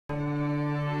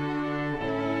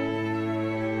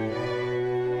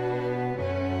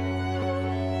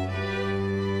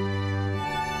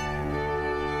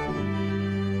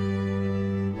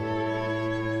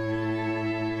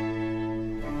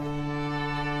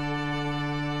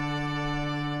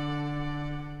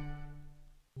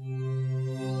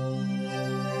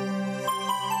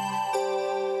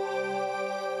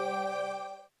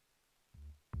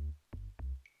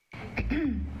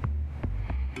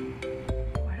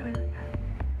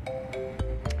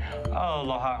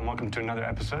Aloha and welcome to another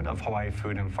episode of Hawaii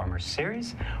Food and Farmers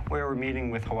Series, where we're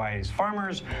meeting with Hawaii's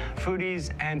farmers,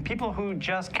 foodies, and people who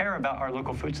just care about our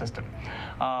local food system.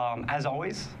 As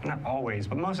always, not always,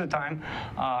 but most of the time,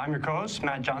 I'm your co-host,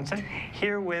 Matt Johnson,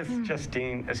 here with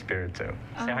Justine Espiritu.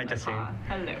 Say hi, Justine.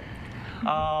 Hello.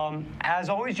 As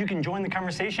always, you can join the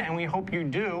conversation, and we hope you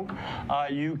do.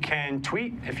 You can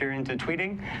tweet if you're into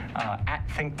tweeting at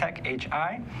ThinkTech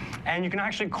Hi, and you can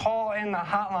actually call in the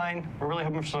hotline. We're really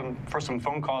hoping for some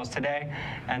phone calls today,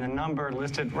 and the number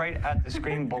listed right at the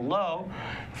screen below,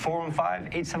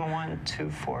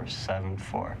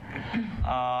 415-871-2474.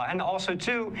 And also,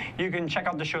 too, you can check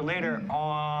out the show later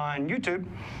on YouTube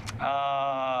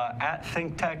at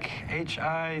ThinkTech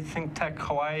Hi, ThinkTech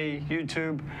Hawaii,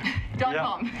 YouTube.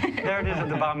 .com. There it is at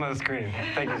the bottom of the screen.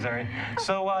 Thank you, Zuri.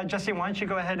 So, Justine, why don't you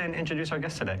go ahead and introduce our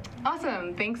guest today?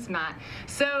 Awesome. Thanks, Matt.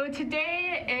 So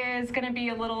today is going to be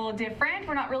a little different.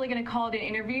 We're not really going to call it an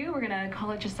interview. We're going to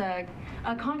call it just a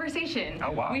conversation.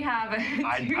 Oh, wow. We have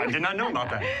I did not know about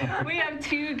that. We have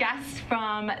two guests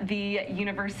from the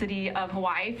University of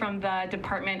Hawaii, from the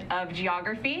Department of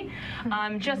Geography.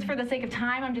 Just for the sake of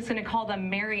time, I'm just going to call them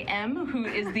Mary M., who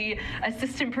is the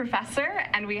assistant professor,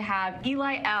 and we have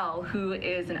Eli L., who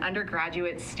is an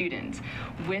undergraduate student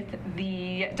with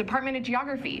the Department of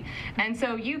Geography. And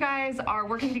so you guys are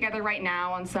working together right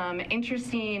now on some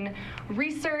interesting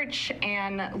research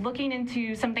and looking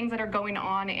into some things that are going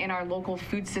on in our local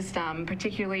food system,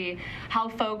 particularly how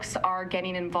folks are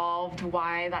getting involved,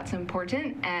 why that's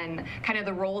important, and kind of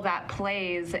the role that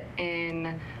plays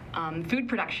in food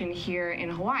production here in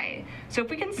Hawaii. So if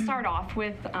we can start off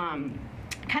with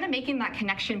kind of making that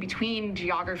connection between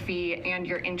geography and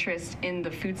your interest in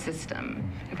the food system,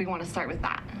 if we want to start with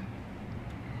that.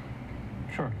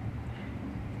 Sure.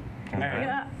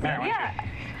 Yeah.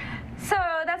 So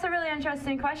that's a really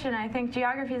interesting question. I think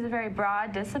geography is a very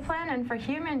broad discipline, and for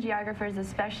human geographers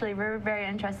especially, we're very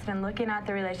interested in looking at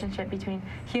the relationship between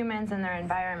humans and their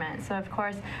environment. So of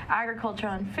course, agriculture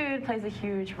and food plays a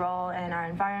huge role in our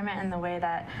environment and the way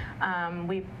that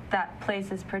that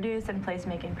place is produced and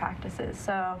place-making practices.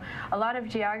 So a lot of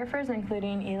geographers,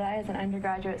 including Eli as an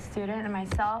undergraduate student, and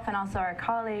myself, and also our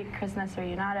colleague, Krisna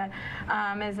Suryanata,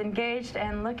 is engaged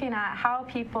in looking at how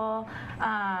people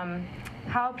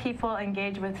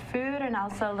engage with food, and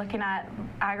also looking at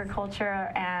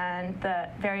agriculture and the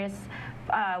various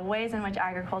ways in which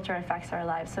agriculture affects our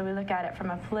lives. So we look at it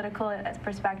from a political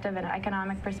perspective, an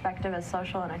economic perspective, a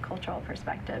social and a cultural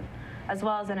perspective, as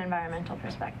well as an environmental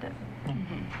perspective.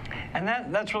 Mm-hmm. And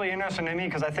that's really interesting to me,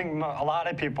 because I think a lot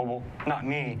of people, not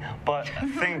me, but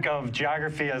think of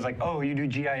geography as like, oh, you do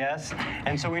GIS.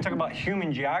 And so when we talk about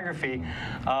human geography,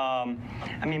 I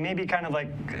mean, maybe kind of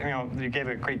like, you gave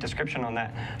a great description on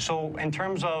that. So in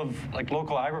terms of like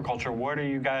local agriculture, what are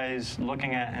you guys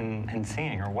looking at and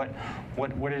seeing, or what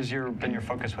has been your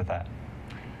focus with that?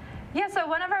 Yeah, so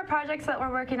one of our projects that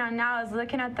we're working on now is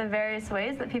looking at the various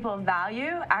ways that people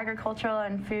value agricultural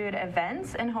and food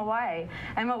events in Hawaii.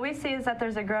 And what we see is that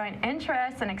there's a growing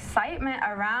interest and excitement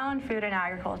around food and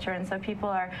agriculture. And so people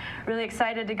are really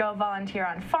excited to go volunteer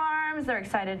on farms. They're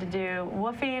excited to do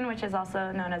woofing, which is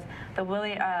also known as the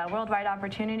Worldwide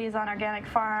Opportunities on Organic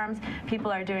Farms.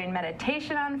 People are doing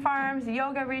meditation on farms,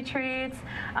 yoga retreats,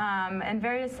 and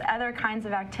various other kinds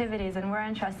of activities. And we're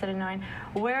interested in knowing,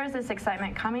 where is this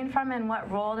excitement coming from, and what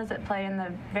role does it play in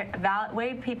the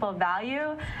way people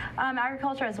value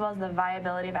agriculture, as well as the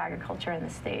viability of agriculture in the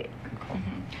state.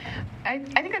 Mm-hmm. I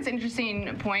think that's an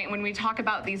interesting point. When we talk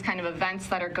about these kind of events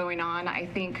that are going on, I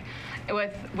think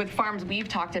with farms we've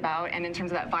talked about, and in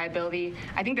terms of that viability,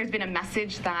 I think there's been a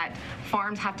message that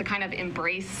farms have to kind of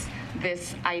embrace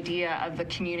this idea of the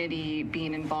community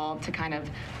being involved to kind of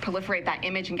proliferate that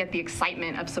image and get the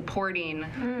excitement of supporting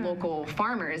local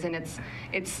farmers. And it's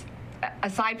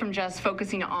aside from just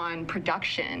focusing on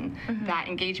production, that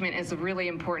engagement is really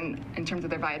important in terms of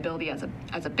their viability as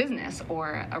a business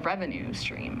or a revenue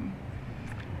stream.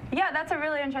 Yeah, that's a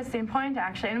really interesting point,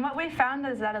 actually. And what we found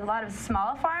is that a lot of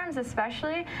small farms,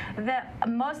 especially, that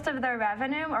most of their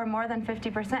revenue, or more than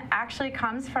 50%, actually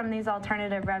comes from these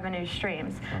alternative revenue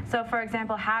streams. So, for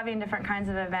example, having different kinds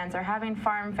of events, or having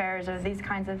farm fairs, or these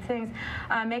kinds of things,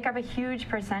 make up a huge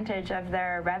percentage of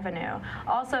their revenue.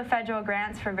 Also, federal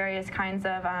grants for various kinds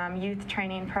of youth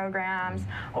training programs,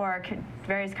 or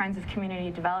various kinds of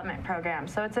community development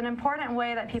programs. So it's an important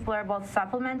way that people are both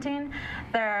supplementing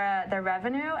their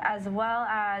revenue, as well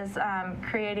as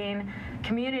creating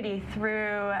community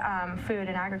through food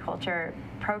and agriculture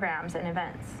programs and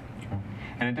events.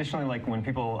 And additionally, like when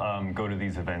people go to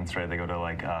these events, right, they go to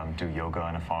like do yoga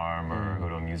on a farm or go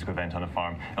to a music event on a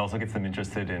farm, it also gets them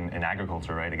interested in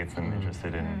agriculture, right? It gets them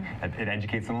interested in, it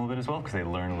educates them a little bit as well, because they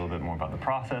learn a little bit more about the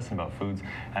process and about foods.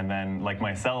 And then like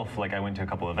myself, like I went to a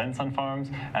couple events on farms,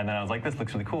 and then I was like, this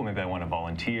looks really cool, maybe I want to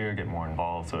volunteer, get more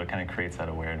involved, so it kind of creates that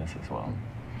awareness as well.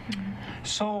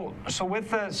 So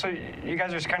you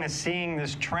guys are kind of seeing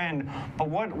this trend, but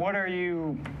what are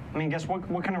you, I mean, guess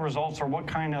what kind of results or what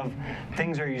kind of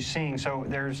things are you seeing? So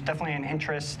there's definitely an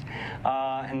interest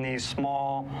in these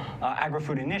small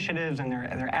agro-food initiatives, and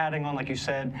they're adding on, like you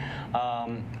said,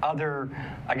 other,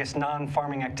 I guess,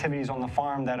 non-farming activities on the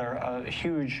farm that are a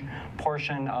huge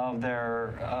portion of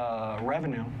their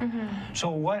revenue. So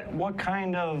what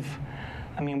kind of,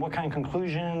 I mean, what kind of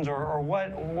conclusions or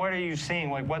what are you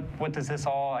seeing? Like, what does this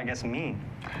all, I guess, mean?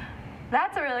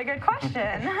 That's a really good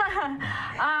question.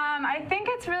 I think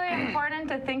it's really important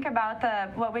to think about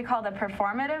what we call the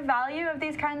performative value of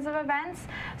these kinds of events.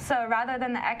 So rather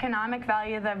than the economic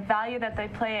value, the value that they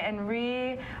play in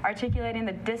re-articulating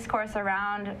the discourse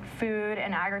around food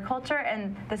and agriculture,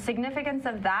 and the significance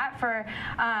of that for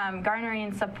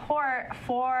garnering support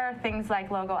for things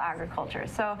like local agriculture.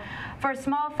 So for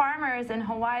small farmers in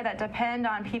Hawaii that depend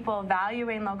on people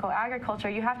valuing local agriculture,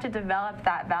 you have to develop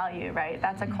that value, right?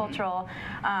 That's a cultural,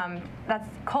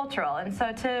 and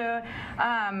so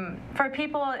for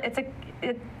people, it's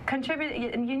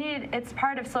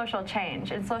part of social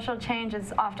change, and social change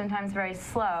is oftentimes very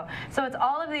slow. So it's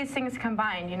all of these things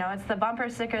combined. You know, it's the bumper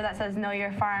sticker that says "Know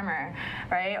Your Farmer,"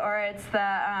 right? Or it's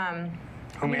the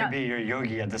who may be your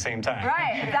yogi at the same time.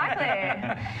 Right,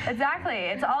 exactly. Exactly.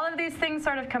 It's all of these things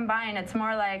sort of combined. It's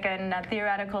more like in a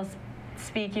theoretical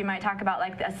speak, you might talk about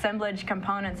like the assemblage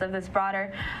components of this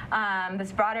broader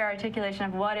articulation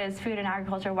of what is food and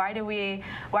agriculture. Why do we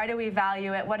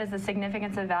value it? What is the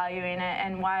significance of valuing it,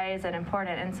 and why is it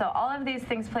important? And so all of these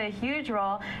things play a huge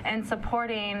role in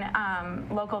supporting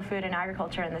local food and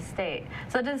agriculture in the state.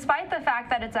 So despite the fact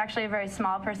that it's actually a very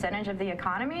small percentage of the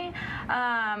economy,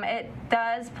 it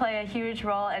does play a huge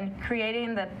role in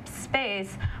creating the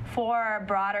space for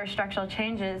broader structural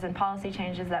changes and policy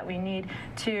changes that we need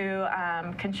to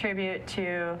contribute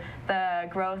to the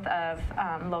growth of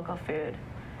local food.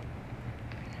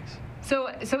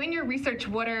 So in your research,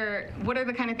 what are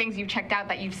the kind of things you've checked out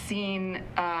that you've seen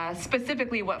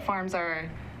specifically what farms are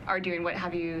doing? What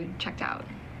have you checked out?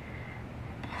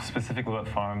 Specifically what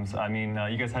farms? I mean,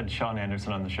 you guys had Sean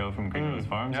Anderson on the show from Green Rose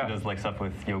Farms, yeah. who does like stuff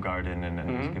with Yo Garden and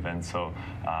music events. So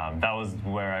that was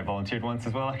where I volunteered once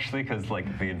as well, actually, because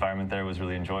like the environment there was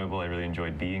really enjoyable. I really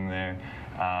enjoyed being there.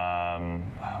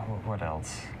 What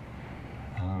else?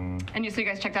 So you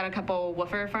guys checked out a couple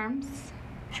woofer farms?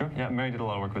 Sure. Yeah, Mary did a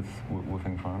lot of work with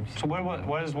woofing farms. So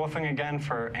what is woofing again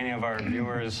for any of our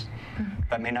viewers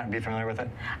that may not be familiar with it?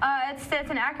 It's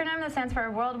an acronym that stands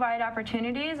for Worldwide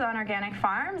Opportunities on Organic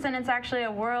Farms, and it's actually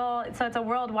it's a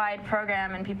worldwide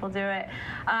program, and people do it.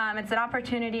 It's an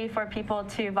opportunity for people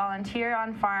to volunteer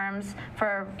on farms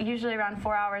for usually around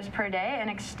 4 hours per day in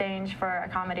exchange for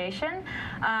accommodation.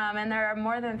 And there are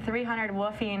more than 300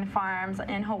 woofing farms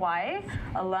in Hawaii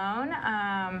alone.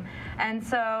 And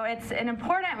so it's an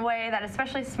important way that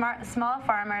especially small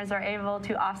farmers are able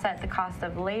to offset the cost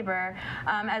of labor,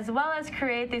 as well as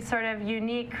create these sort of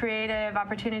unique, creative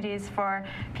opportunities for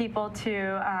people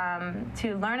to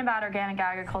learn about organic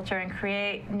agriculture and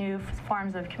create new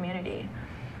forms of community.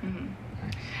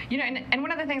 You know, and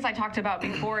one of the things I talked about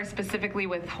before, specifically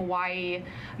with Hawaii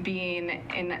being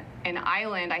an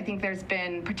island, I think there's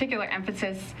been particular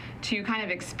emphasis to kind of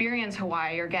experience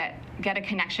Hawaii or get a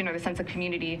connection or the sense of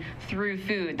community through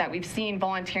food. That we've seen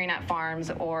volunteering at farms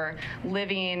or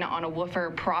living on a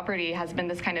woofer property has been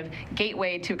this kind of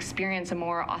gateway to experience a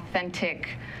more authentic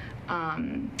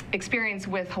experience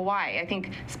with Hawaii. I think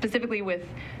specifically with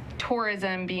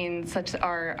tourism being such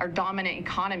our dominant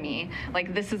economy,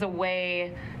 like this is a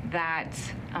way that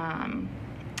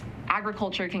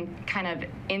agriculture can kind of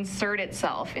insert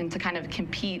itself and to kind of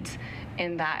compete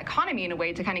in that economy in a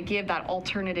way to kind of give that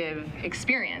alternative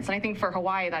experience. And I think for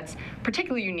Hawaii, that's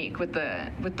particularly unique with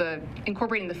the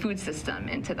incorporating the food system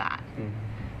into that.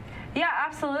 Yeah,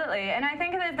 absolutely. And I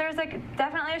think that there's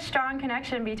definitely a strong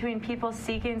connection between people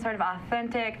seeking sort of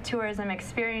authentic tourism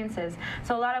experiences.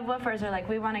 So a lot of woofers are like,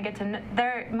 we want to get to know,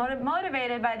 they're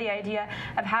motivated by the idea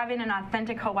of having an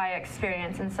authentic Hawaii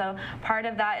experience. And so part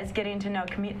of that is getting to know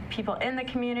people in the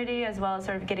community, as well as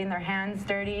sort of getting their hands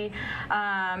dirty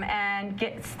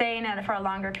and staying at it for a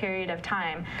longer period of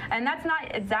time. And that's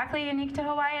not exactly unique to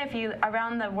Hawaii. If you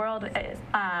around the world,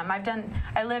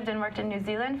 I lived and worked in New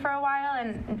Zealand for a while,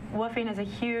 and woofing is a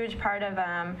huge part of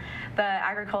the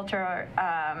agriculture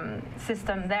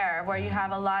system there, where you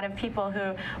have a lot of people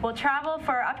who will travel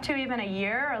for up to even a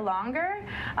year or longer,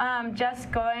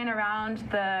 just going around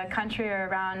the country or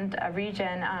around a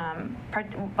region,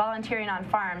 volunteering on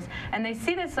farms. And they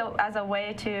see this as a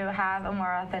way to have a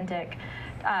more authentic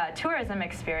tourism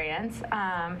experience,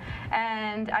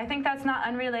 and I think that's not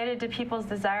unrelated to people's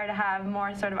desire to have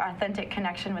more sort of authentic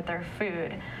connection with their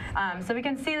food. So we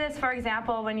can see this, for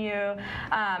example, when you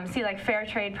see like fair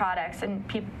trade products, and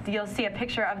you'll see a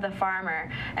picture of the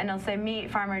farmer, and it'll say,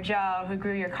 "Meet Farmer Joe who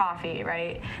grew your coffee,"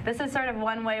 right? This is sort of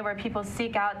one way where people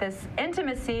seek out this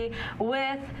intimacy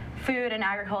with food and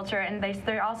agriculture, and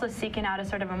they're also seeking out a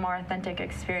sort of a more authentic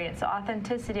experience. So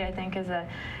authenticity, I think, is an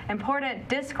important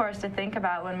discourse to think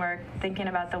about when we're thinking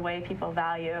about the way people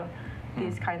value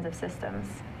these kinds of systems.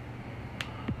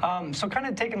 So kind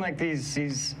of taking like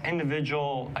these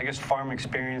individual, I guess, farm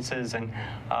experiences and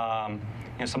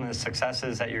you know, some of the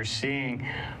successes that you're seeing,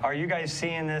 are you guys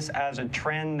seeing this as a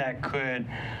trend that could,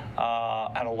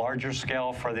 at a larger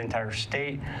scale for the entire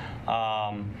state,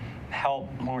 help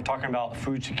when we're talking about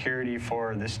food security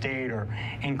for the state or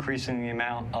increasing the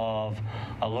amount of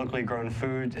locally grown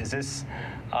food? Is this,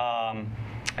 I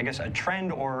guess, a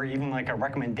trend or even like a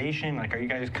recommendation? Like, are you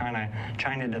guys kind of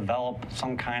trying to develop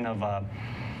some kind of a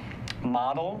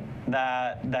model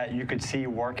that you could see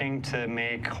working to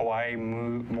make Hawaii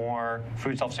more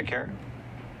food self-secure?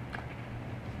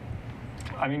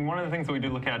 I mean, one of the things that we do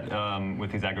look at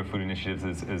with these agro-food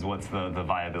initiatives is what's the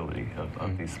viability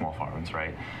of these small farms,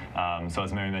 right? So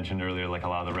as Mary mentioned earlier, like a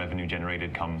lot of the revenue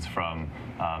generated comes from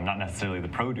not necessarily the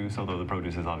produce, although the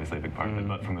produce is obviously a big part of it,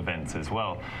 but from events as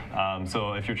well.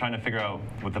 So if you're trying to figure out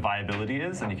what the viability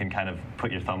is, and you can kind of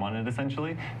put your thumb on it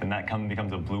essentially, then that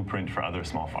becomes a blueprint for other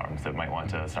small farms that might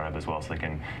want to start up as well. So they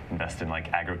can invest in like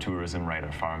agro-tourism, right,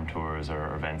 or farm tours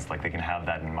or events. Like they can have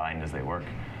that in mind as they work.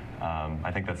 I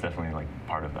think that's definitely like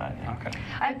part of that. Yeah. Okay.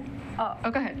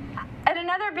 Go ahead. And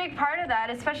another big part of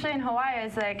that, especially in Hawaii,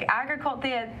 is like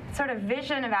the sort of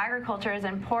vision of agriculture is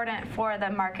important for the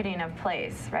marketing of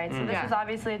place, right? So this is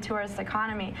obviously a tourism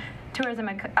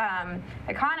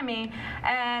economy,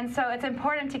 and so it's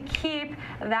important to keep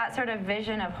that sort of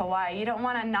vision of Hawaii. You don't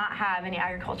want to not have any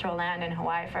agricultural land in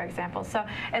Hawaii, for example. So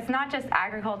it's not just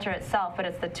agriculture itself, but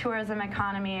it's the tourism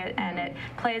economy, and it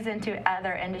plays into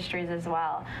other industries as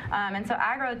well. And so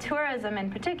agro-tourism in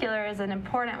particular is an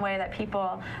important way that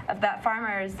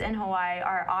farmers in Hawaii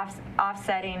are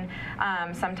offsetting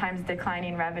sometimes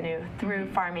declining revenue through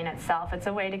farming itself. It's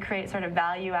a way to create sort of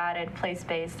value-added,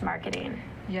 place-based marketing.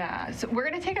 Yeah, so we're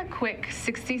going to take a quick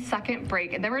 60-second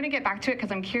break, and then we're going to get back to it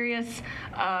because I'm curious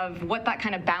of what that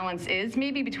kind of balance is,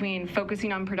 maybe between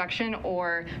focusing on production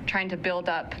or trying to build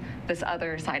up this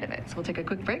other side of it. So we'll take a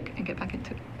quick break and get back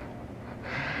into it.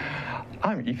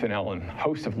 I'm Ethan Allen,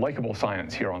 host of Likeable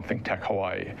Science here on ThinkTech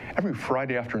Hawaii. Every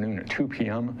Friday afternoon at 2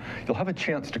 p.m., you'll have a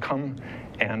chance to come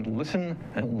and listen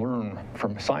and learn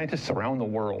from scientists around the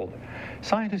world.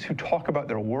 Scientists who talk about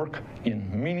their work in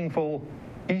meaningful,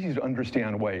 easy to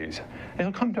understand ways. And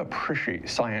you'll come to appreciate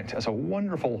science as a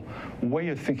wonderful way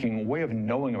of thinking, way of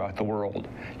knowing about the world.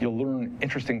 You'll learn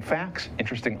interesting facts,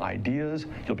 interesting ideas.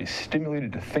 You'll be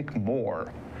stimulated to think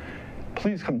more.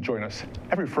 Please come join us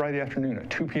every Friday afternoon at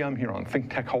 2 p.m. here on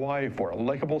ThinkTech Hawaii for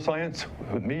Likeable Science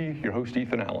with me, your host,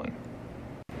 Ethan Allen.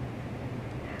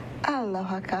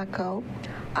 Aloha kako.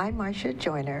 I'm Marcia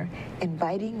Joyner,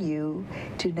 inviting you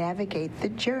to navigate the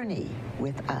journey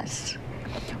with us.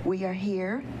 We are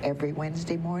here every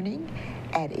Wednesday morning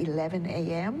at 11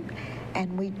 a.m.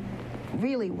 and we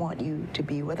really want you to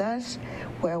be with us,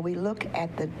 where we look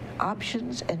at the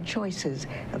options and choices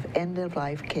of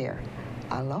end-of-life care.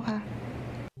 Aloha.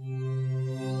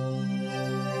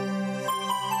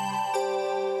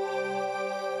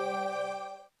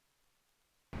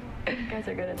 You guys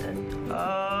are good at this.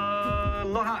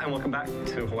 Aloha, and welcome back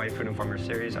to Hawaii Food and Farmer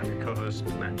Series. I'm your co-host,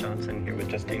 Matt Johnson, here with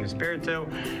Justine Espiritu.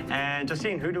 And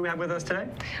Justine, who do we have with us today?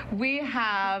 We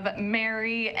have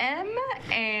Mary M.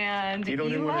 and You don't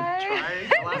Eli. even want to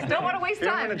try? Don't want to waste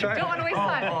time. Don't want to waste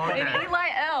time. Okay. And Eli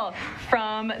L.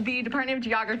 from the Department of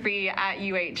Geography at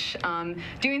UH,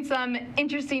 doing some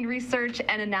interesting research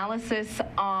and analysis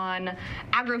on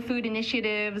agro-food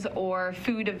initiatives or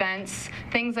food events,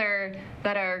 things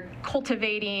that are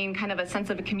cultivating kind of a sense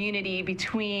of a community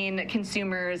between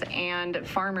consumers and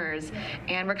farmers.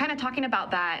 And we're kind of talking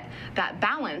about that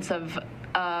balance of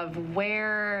of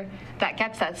where that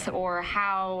gets us or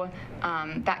how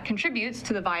that contributes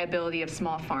to the viability of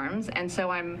small farms. And so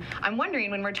I'm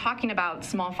wondering, when we're talking about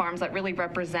small farms that really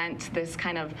represent this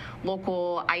kind of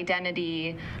local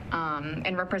identity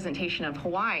and representation of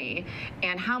Hawaii,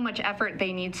 and how much effort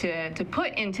they need to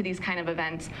put into these kind of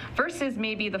events versus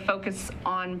maybe the focus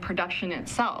on production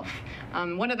itself.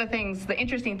 One of the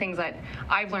interesting things that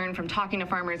I've learned from talking to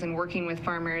farmers and working with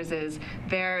farmers is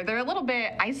they're a little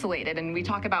bit isolated, and we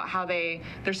talk about how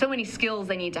there's so many skills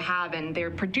they need to have, and they're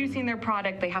producing their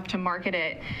product, they have to market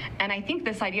it. And I think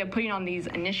this idea of putting on these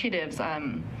initiatives,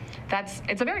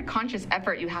 it's a very conscious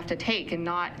effort you have to take, and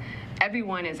not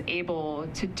everyone is able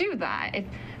to do that.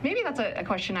 Maybe that's a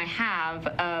question I have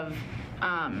of,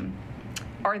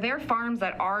 are there farms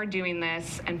that are doing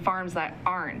this and farms that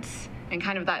aren't? And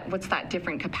kind of what's that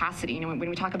different capacity? You know, when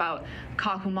we talk about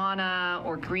Kahumana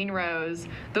or Green Rose,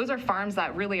 those are farms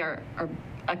that really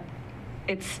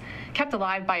it's kept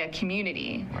alive by a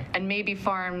community. Right. And maybe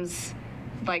farms,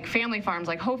 like family farms,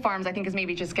 like Ho farms, I think is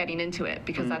maybe just getting into it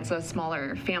because that's a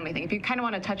smaller family thing. If you kind of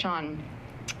want to touch on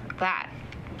that.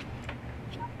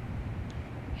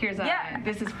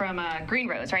 This is from Green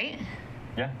Rose, right?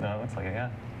 Yeah, no, it looks like it, yeah.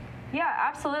 Yeah,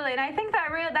 absolutely. And I think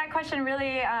that question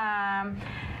really,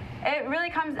 it really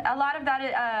comes, a lot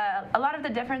of the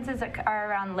differences are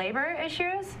around labor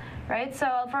issues, right?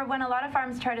 So for when a lot of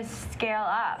farms try to scale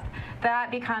up,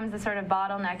 that becomes the sort of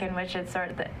bottleneck in which it's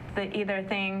sort of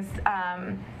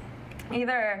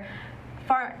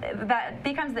that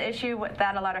becomes the issue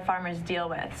that a lot of farmers deal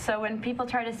with. So when people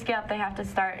try to scale up, they have to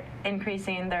start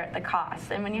increasing the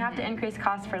costs. And when you have to increase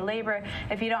costs for labor,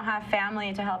 if you don't have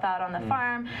family to help out on the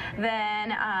farm,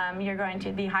 then you're going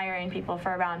to be hiring people for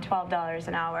around $12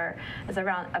 an hour is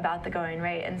about the going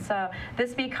rate. And so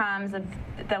this becomes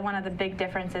one of the big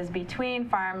differences between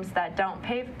farms that don't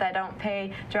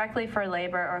pay directly for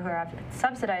labor or who have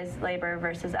subsidized labor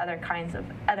versus other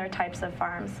types of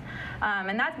farms.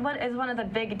 And that's what is one of the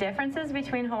big differences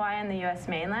between Hawaii and the U.S.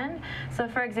 mainland. So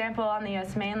for example, on the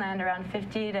U.S. mainland, around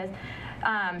 50 to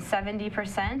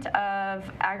 70% of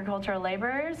agricultural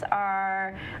laborers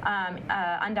are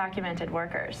undocumented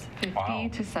workers. 50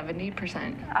 to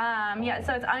 70%. Yeah,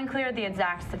 so it's unclear the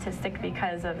exact statistic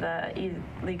because of the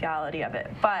illegality of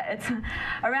it, but it's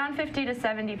around 50 to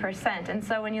 70%. And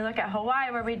so when you look at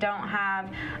Hawaii, where we don't have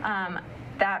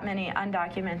that many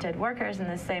undocumented workers in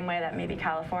the same way that maybe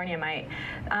California might,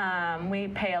 we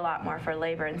pay a lot more for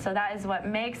labor. And so that is what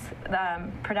makes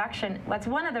that's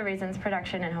one of the reasons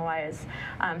production in Hawaii is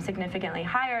significantly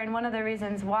higher, and one of the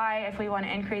reasons why, if we want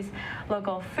to increase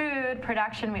local food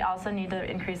production, we also need to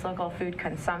increase local food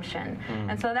consumption.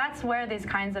 And so that's where these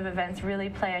kinds of events really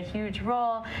play a huge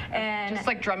role. And just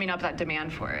like drumming up that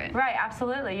demand for it. Right,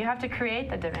 absolutely. You have to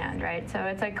create the demand, right? So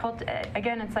it's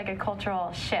it's like a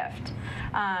cultural shift.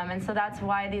 And so that's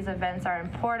why these events are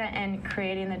important in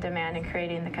creating the demand and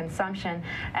creating the consumption,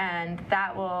 and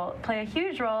that will play a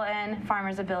huge role in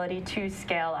farmers' ability to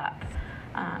scale up.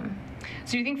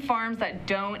 So do you think farms that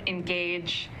don't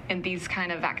engage in these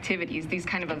kind of activities, these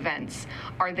kind of events,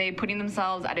 are they putting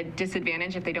themselves at a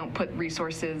disadvantage if they don't put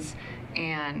resources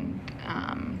and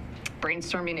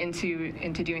brainstorming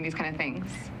into doing these kind of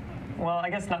things? Well,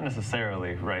 I guess not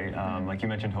necessarily, right? Like you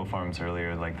mentioned Ho Farms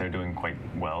earlier, like they're doing quite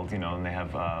well, you know, and they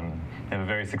have a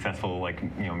very successful, like,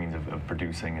 you know, means of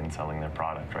producing and selling their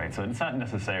product, right? So it's not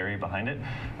necessary behind it,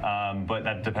 but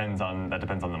that depends on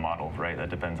the model, right? That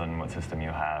depends on what system you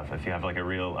have. If you have like a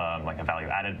real like a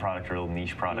value-added product, a real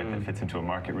niche product that fits into a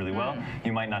market really well,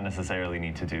 you might not necessarily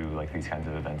need to do like these kinds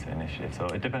of events and initiatives. So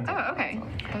it depends. Oh, okay,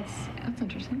 that's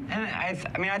interesting. And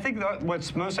I think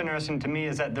what's most interesting to me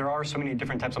is that there are so many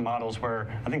different types of models where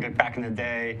I think like back in the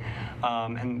day,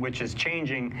 and which is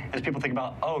changing as people think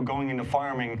about, going into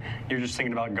farming, you're just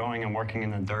thinking about going and working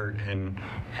in the dirt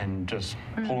and just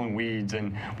pulling weeds,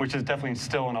 and which is definitely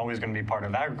still and always going to be part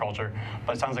of agriculture.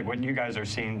 But it sounds like what you guys are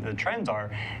seeing, the trends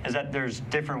is that there's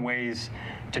different ways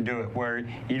to do it, where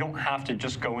you don't have to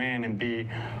just go in and be,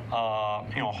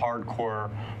 hardcore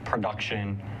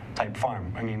production type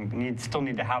farm. I mean, still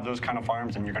need to have those kind of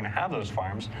farms, and you're going to have those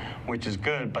farms, which is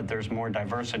good, but there's more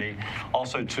diversity.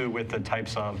 Also, too, with the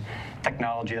types of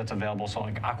technology that's available, so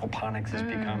like aquaponics is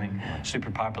becoming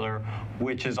super popular,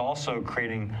 which is also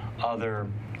creating other,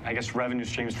 I guess, revenue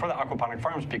streams for the aquaponic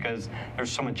farms because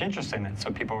there's so much interest in it. So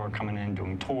people are coming in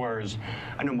doing tours.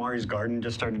 I know Mari's Garden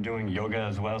just started doing yoga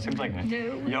as well. Seems like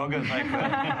yoga is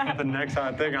like the next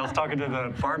hot thing. I was talking to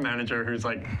the farm manager who's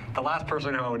like the last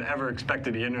person I would ever expect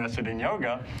to be interested in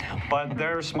yoga, but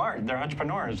they're smart, they're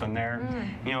entrepreneurs, and they're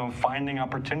finding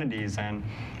opportunities. And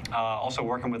also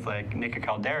working with like Naked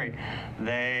Cow Dairy,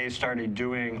 they started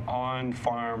doing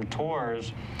on-farm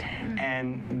tours,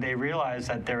 and they realized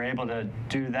that they're able to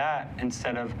do that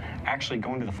instead of actually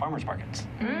going to the farmers markets.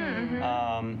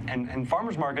 And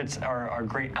farmers markets are a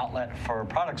great outlet for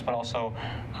products, but also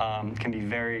can be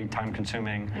very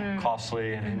time-consuming,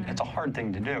 costly, and it's a hard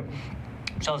thing to do.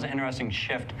 So it was an interesting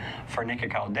shift for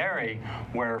Naked Cow Dairy,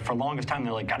 where for the longest time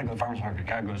they're like, gotta go to the farmers market,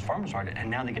 gotta go to the farmers market,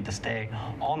 and now they get to stay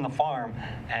on the farm,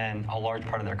 and a large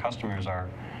part of their customers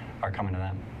are coming to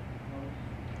them.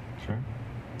 Sure.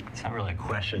 It's not really a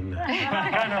question. Because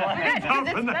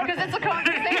it's a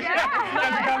conversation.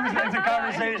 It's a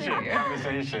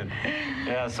conversation.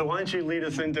 Yeah, so why don't you lead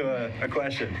us into a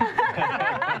question?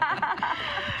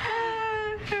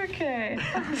 Okay.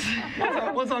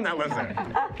 What's on that list there?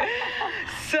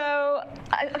 So,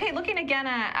 okay, looking again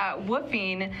at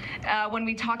woofing, when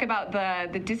we talk about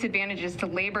the disadvantages to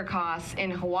labor costs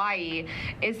in Hawaii,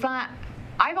 is that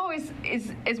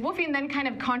is woofing then kind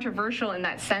of controversial in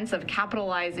that sense of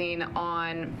capitalizing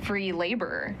on free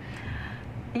labor?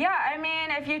 Yeah, I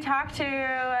mean, if you talk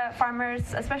to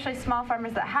farmers, especially small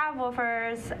farmers that have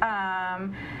woofers,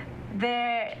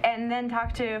 and then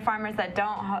talk to farmers that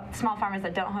small farmers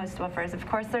that don't host woofers, of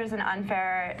course there's an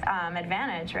unfair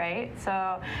advantage, right?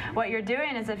 So what you're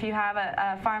doing is if you have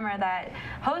a farmer that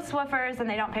hosts woofers and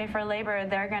they don't pay for labor,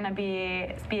 they're going to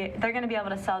be able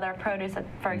to sell their produce at,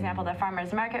 for example, the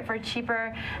farmers market for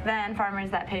cheaper than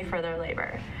farmers that pay for their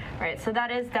labor, right? So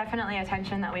that is definitely a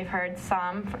tension that we've heard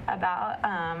some about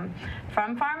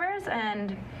from farmers,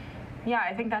 and yeah,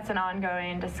 I think that's an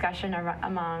ongoing discussion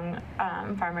among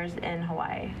farmers in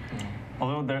Hawaii.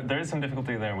 Although there is some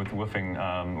difficulty there with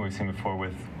woofing, we've seen before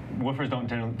with woofers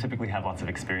don't typically have lots of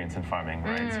experience in farming,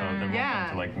 right? So they're more prone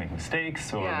to like make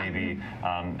mistakes, or maybe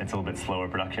it's a little bit slower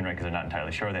production, right? Because they're not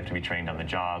entirely sure. They have to be trained on the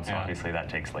job. So obviously that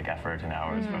takes like effort and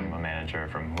hours from a manager,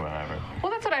 from whoever.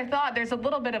 Well, that's what I thought. There's a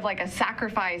little bit of like a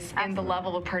sacrifice in the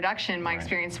level of production. My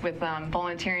experience with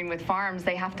volunteering with farms,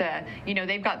 they have to,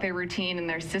 they've got their routine and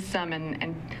their system,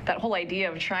 and that whole idea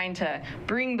of trying to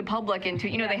bring the public into,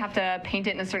 they have to paint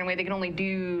it in a certain way. They can only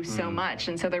do so much,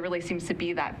 and so there really seems to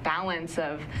be that balance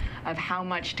of how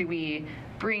much do we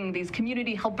bring these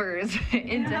community helpers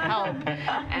in to help,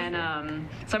 and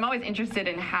so I'm always interested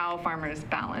in how farmers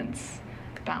balance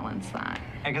that.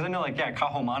 Because I know, like,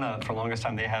 Kahomana, for the longest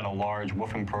time, they had a large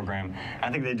woofing program.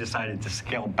 I think they decided to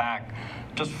scale back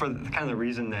just for kind of the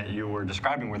reason that you were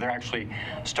describing, where they're actually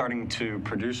starting to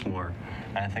produce more.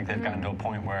 And I think they've gotten to a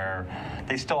point where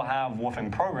they still have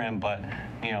woofing program, but,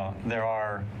 there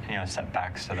are,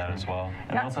 setbacks to that as well.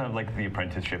 And they also have, like, the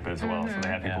apprenticeship as well, so they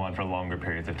have people on for longer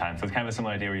periods of time. So it's kind of a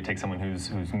similar idea where you take someone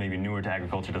who's maybe newer to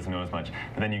agriculture, doesn't know as much,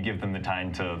 but then you give them the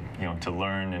time to, to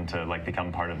learn and to, like,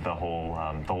 become part of the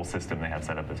whole system they have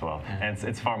set up as well. And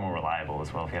it's far more reliable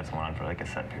as well if you have someone on for like a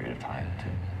set period of time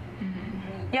too.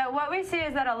 Yeah, what we see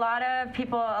is that a lot of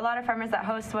farmers that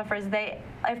host woofers,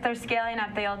 if they're scaling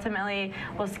up, they ultimately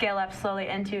will scale up slowly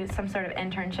into some sort of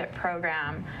internship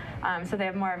program. So they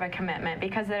have more of a commitment,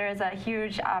 because there is a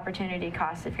huge opportunity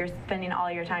cost if you're spending all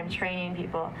your time training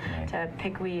people to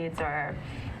pick weeds or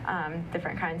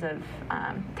different kinds of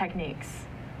techniques.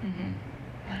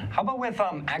 How about with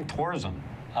ag tourism?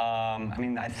 I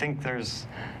mean, I think there's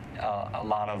a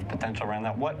lot of potential around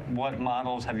that. What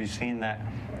models have you seen that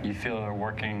you feel are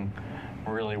working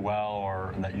really well,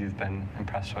 or that you've been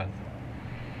impressed with?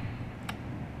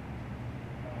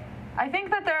 I think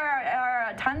that there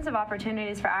are tons of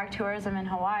opportunities for ag tourism in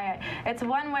Hawaii. It's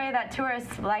one way that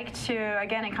tourists like to,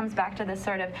 again, it comes back to this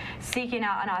sort of seeking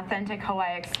out an authentic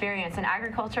Hawaii experience, and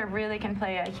agriculture really can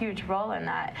play a huge role in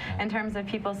that, in terms of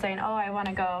people saying, oh, I want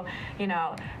to go,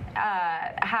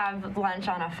 have lunch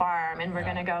on a farm, and we're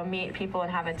going to go meet people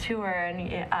and have a tour, and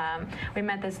we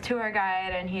met this tour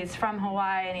guide, and he's from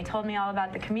Hawaii, and he told me all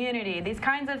about the community. These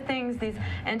kinds of things, these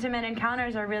intimate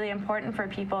encounters are really important for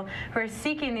people who are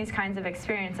seeking these kinds of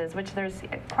experiences, which there's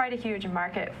quite a huge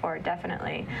market for,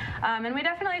 definitely. And we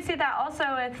definitely see that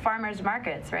also with farmers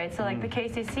markets, right? So like the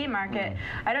KCC market,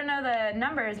 I don't know the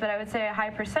numbers, but I would say a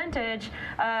high percentage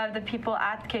of the people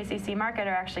at the KCC market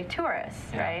are actually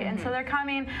tourists, right? And so they're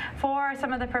coming for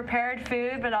some of the prepared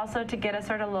food, but also to get a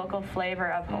sort of local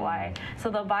flavor of Hawaii.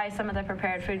 So they'll buy some of the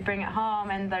prepared food, bring it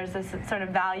home, and there's this sort of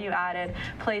value-added,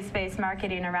 place-based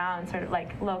marketing around sort of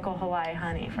like local Hawaii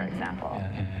honey, for example.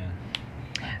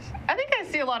 I think I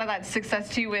see a lot of that success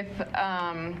too with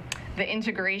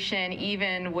integration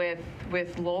even with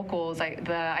locals, like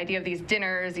the idea of these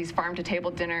dinners, these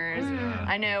farm-to-table dinners.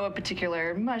 I know a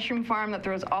particular mushroom farm that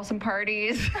throws awesome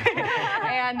parties,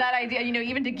 and that idea, you know,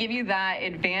 even to give you that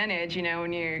advantage, you know,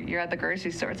 when you're at the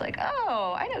grocery store, it's like,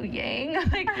 oh, I know Yang,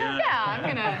 like, yeah,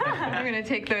 I'm gonna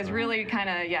take those, really kind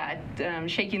of,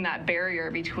 shaking that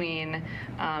barrier between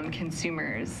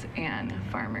consumers and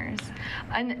farmers.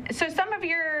 And so some of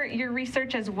your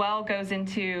research as well goes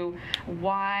into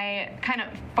why kind of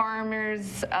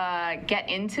farmers get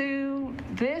into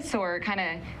this or kind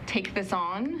of take this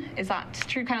on. Is that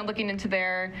true? Kind of looking into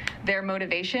their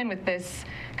motivation with this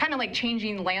kind of like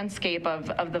changing landscape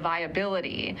of the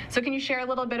viability. So can you share a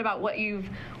little bit about what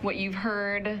you've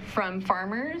heard from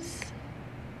farmers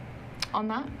on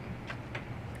that?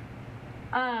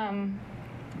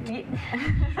 Sure,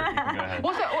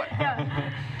 go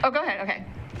ahead. Oh, go ahead. Okay.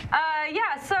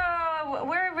 Yeah, so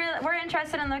we're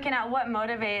interested in looking at what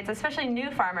motivates, especially new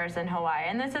farmers in Hawaii,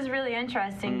 and this is really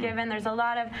interesting, given there's a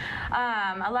lot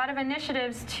of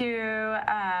initiatives to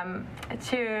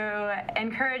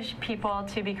encourage people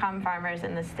to become farmers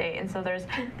in the state, and so there's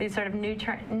these sort of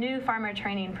new farmer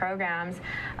training programs,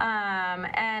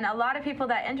 and a lot of people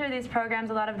that enter these programs,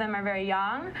 a lot of them are very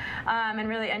young, and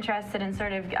really interested in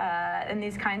sort of in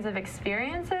these kinds of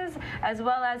experiences, as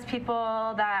well as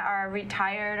people that are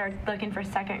retired or looking for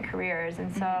second careers.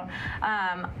 And so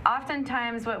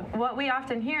oftentimes what we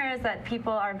often hear is that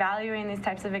people are valuing these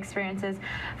types of experiences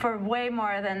for way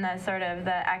more than the sort of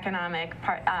the economic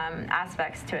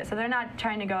aspects to it. So they're not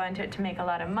trying to go into it to make a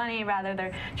lot of money, rather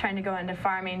they're trying to go into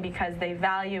farming because they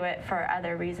value it for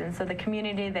other reasons. So the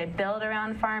community they build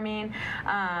around farming,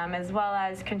 as well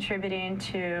as contributing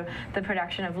to the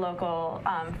production of local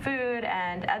food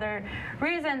and other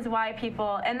reasons why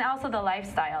people, and also the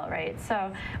lifestyle, right?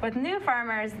 So with new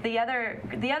farmers, the other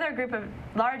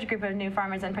large group of new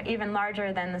farmers, and even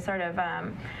larger than the sort of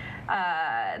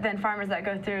than farmers that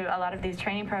go through a lot of these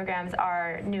training programs,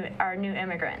 are new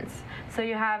immigrants. So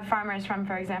you have farmers from,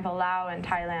 for example, Laos and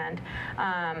Thailand,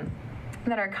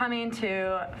 that are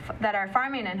that are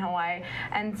farming in Hawaii,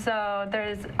 and so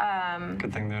there's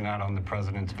Good thing they're not on the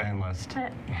president's ban list.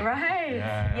 Right.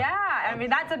 Yeah. I mean,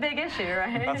 that's a big issue,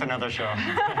 right? That's another show.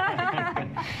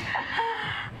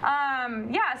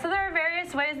 Yeah, so there are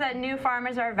various ways that new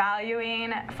farmers are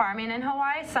valuing farming in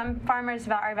Hawaii. Some farmers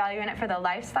are valuing it for the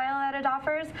lifestyle that it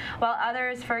offers, while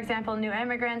others, for example, new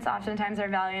immigrants, oftentimes are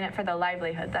valuing it for the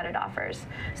livelihood that it offers.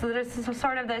 So there's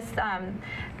sort of this,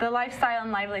 the lifestyle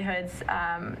and livelihoods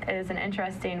is an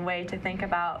interesting way to think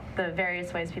about the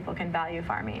various ways people can value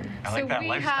farming. I like So that we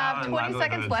lifestyle have and 20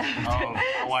 seconds livelihoods left. of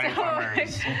Hawaii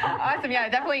farmers. Awesome, yeah,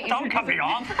 definitely. Don't cut me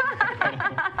off.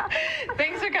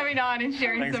 Thanks for coming on and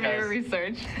sharing Thanks, some of your guys.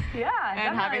 research Yeah,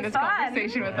 and having this fun.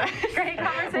 conversation with us. Great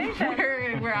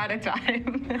conversation. We're out of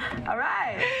time. All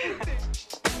right.